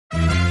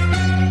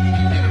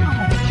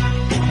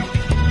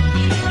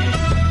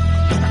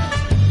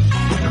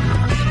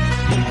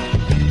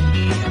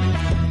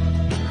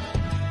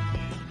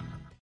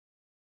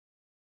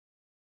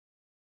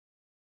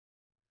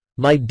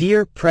My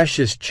dear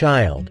precious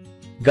child,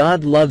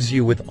 God loves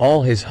you with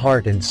all his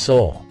heart and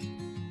soul.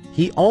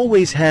 He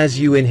always has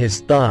you in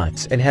his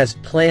thoughts and has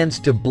plans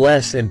to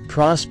bless and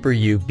prosper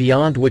you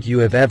beyond what you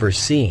have ever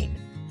seen.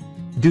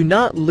 Do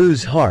not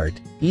lose heart,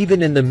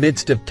 even in the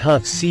midst of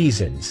tough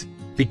seasons,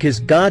 because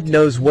God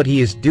knows what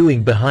he is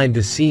doing behind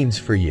the scenes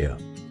for you.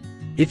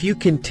 If you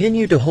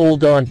continue to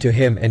hold on to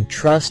him and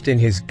trust in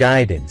his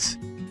guidance,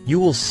 you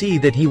will see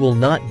that he will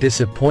not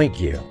disappoint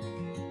you.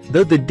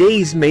 Though the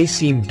days may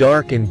seem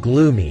dark and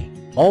gloomy,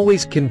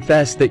 always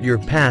confess that your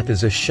path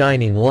is a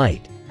shining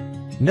light.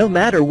 No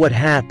matter what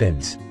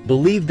happens,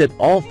 believe that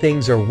all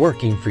things are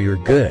working for your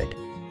good.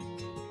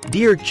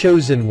 Dear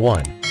chosen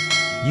one,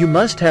 you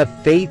must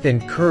have faith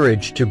and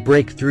courage to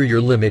break through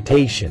your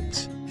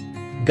limitations.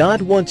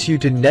 God wants you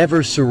to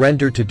never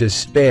surrender to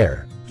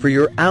despair, for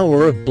your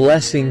hour of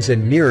blessings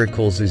and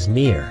miracles is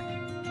near.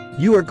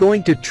 You are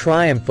going to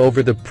triumph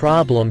over the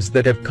problems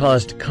that have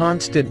caused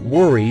constant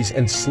worries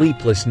and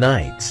sleepless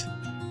nights.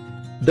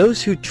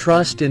 Those who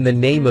trust in the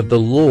name of the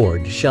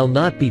Lord shall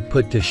not be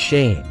put to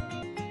shame.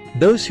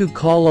 Those who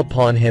call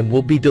upon him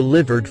will be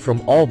delivered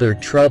from all their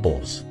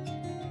troubles.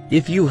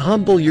 If you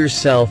humble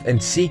yourself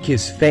and seek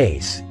his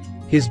face,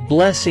 his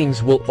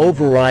blessings will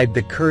override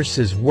the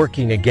curses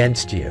working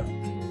against you.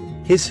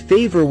 His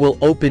favor will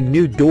open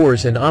new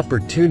doors and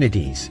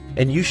opportunities,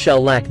 and you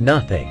shall lack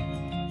nothing.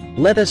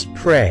 Let us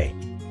pray.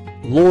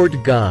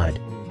 Lord God,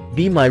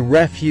 be my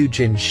refuge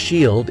and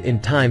shield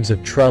in times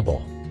of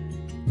trouble.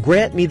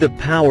 Grant me the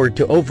power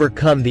to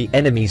overcome the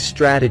enemy's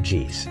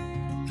strategies.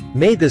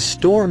 May the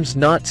storms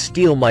not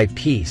steal my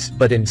peace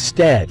but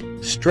instead,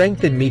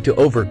 strengthen me to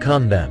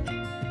overcome them.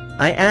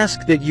 I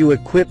ask that you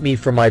equip me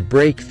for my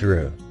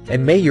breakthrough,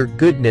 and may your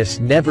goodness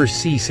never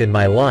cease in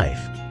my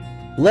life.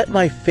 Let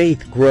my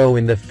faith grow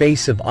in the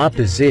face of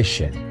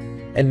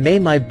opposition, and may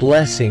my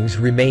blessings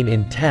remain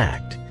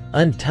intact,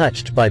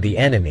 untouched by the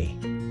enemy.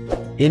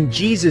 In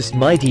Jesus'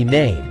 mighty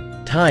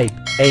name, type,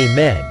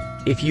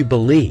 Amen, if you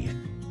believe.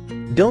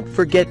 Don't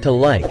forget to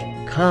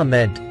like,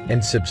 comment,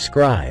 and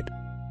subscribe.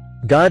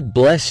 God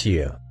bless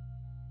you.